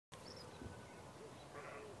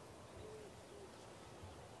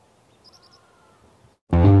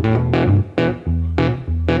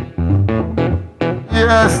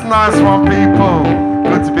Yes, nice one, people.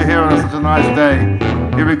 Good to be here on such a nice day.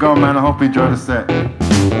 Here we go, man. I hope you enjoy the set.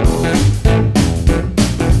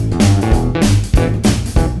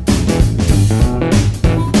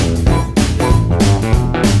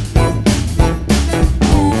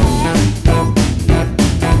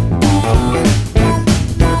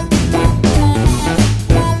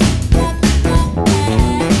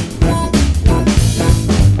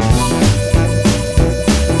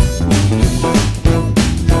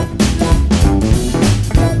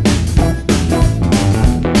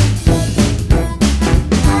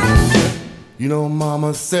 You know,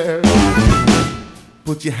 Mama said,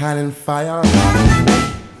 put your hand in fire,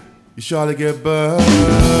 you surely get burned.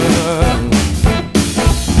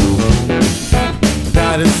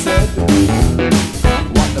 Daddy said,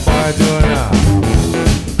 what the boy doing now?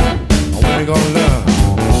 When we gonna learn?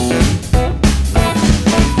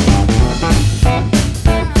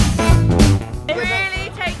 Really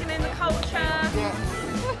taking in the culture,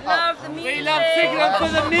 love the music. We love Twickenham for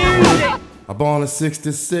the music. I born in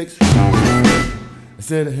 '66. I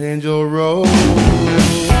said Angel Road.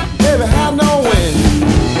 Baby, have no wind.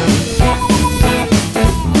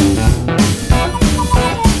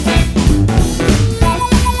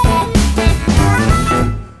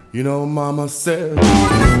 You know, Mama said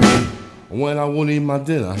when I won't eat my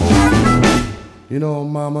dinner. You know,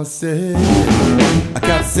 Mama said I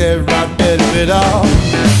can't say right belly bit off.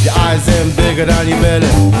 Your eyes ain't bigger than your belly.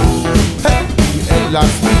 Hey, you ain't like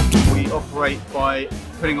sweet. We operate by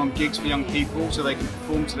putting on gigs for young people so they can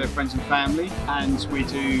perform to their friends and family, and we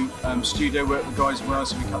do studio work with guys as well,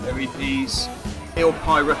 so we cut their EPs. Eel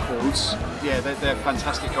Pie Records, yeah, they're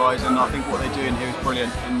fantastic guys, and I think what they do in here is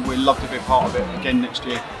brilliant, and we'd love to be a part of it again next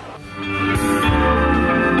year.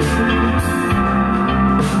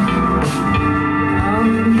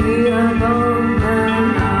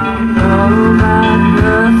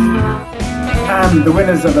 And the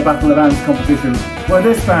winners of the Battle of Bands competition were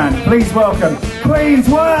this band. Please welcome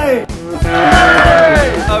Queensway!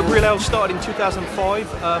 Real Ale started in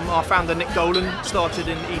 2005. Our founder Nick Dolan started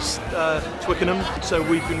in East Twickenham, so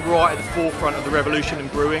we've been right at the forefront of the revolution in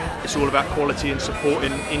brewing. It's all about quality and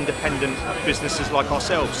supporting independent businesses like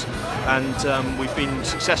ourselves, and we've been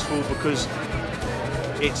successful because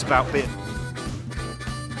it's about beer.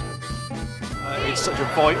 It's such a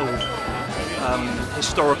vital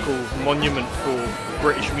historical monument for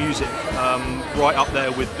British music, right up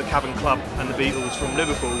there with the Cavern Club and the Beatles from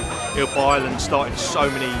Liverpool. Eel Pie Island started so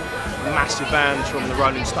many massive bands, from the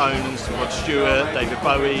Rolling Stones to Rod Stewart, David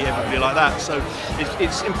Bowie, everybody like that. So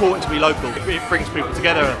it's important to be local. It brings people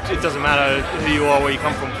together. It doesn't matter who you are, where you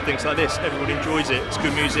come from, for things like this. Everybody enjoys it. It's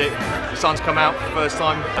good music. The sun's come out for the first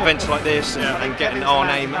time. Events like this and getting our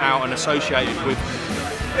name out and associated with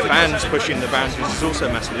fans pushing the boundaries is also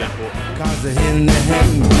massively important. Cause in the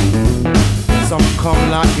hand, some come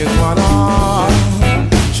like iguana,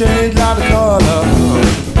 change like the color.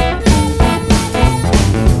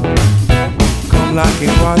 Come like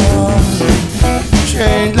iguana,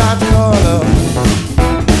 change like the color.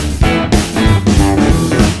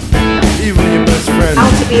 Even your best friend. How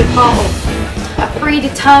to be a part of a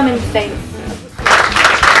predetermined thing.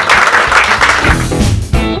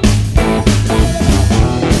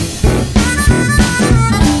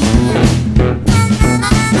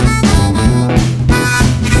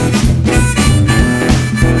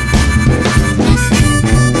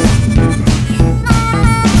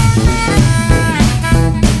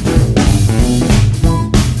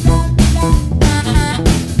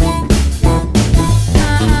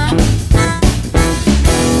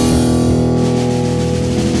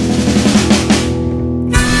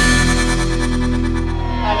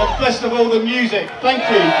 Best of all, the music. Thank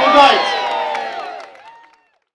you. Good night.